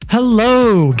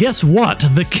Hello! Guess what?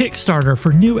 The Kickstarter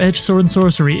for New Edge Sword and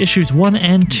Sorcery Issues 1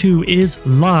 and 2 is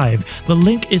live. The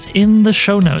link is in the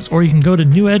show notes, or you can go to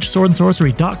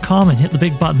newedgeswordandsorcery.com and hit the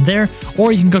big button there,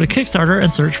 or you can go to Kickstarter and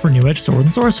search for New Edge Sword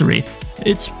and Sorcery.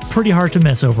 It's pretty hard to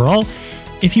miss overall.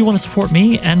 If you want to support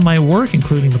me and my work,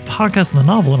 including the podcast and the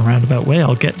novel in a roundabout way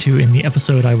I'll get to in the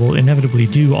episode I will inevitably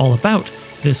do all about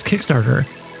this Kickstarter,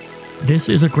 this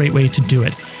is a great way to do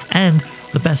it. And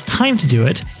the best time to do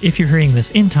it, if you're hearing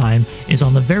this in time, is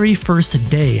on the very first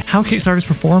day. How Kickstarters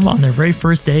perform on their very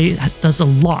first day does a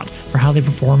lot for how they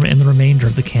perform in the remainder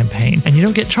of the campaign. And you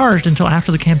don't get charged until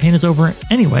after the campaign is over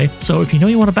anyway, so if you know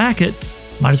you want to back it,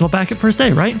 might as well back it first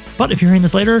day, right? But if you're hearing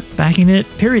this later, backing it,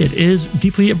 period, is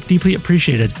deeply, deeply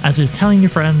appreciated, as is telling your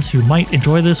friends who might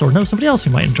enjoy this or know somebody else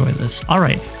who might enjoy this. All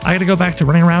right, I gotta go back to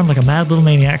running around like a mad little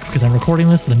maniac because I'm recording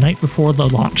this the night before the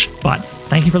launch. But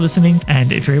thank you for listening,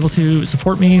 and if you're able to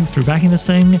support me through backing this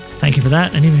thing, thank you for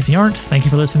that. And even if you aren't, thank you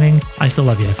for listening. I still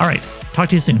love you. All right, talk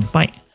to you soon. Bye.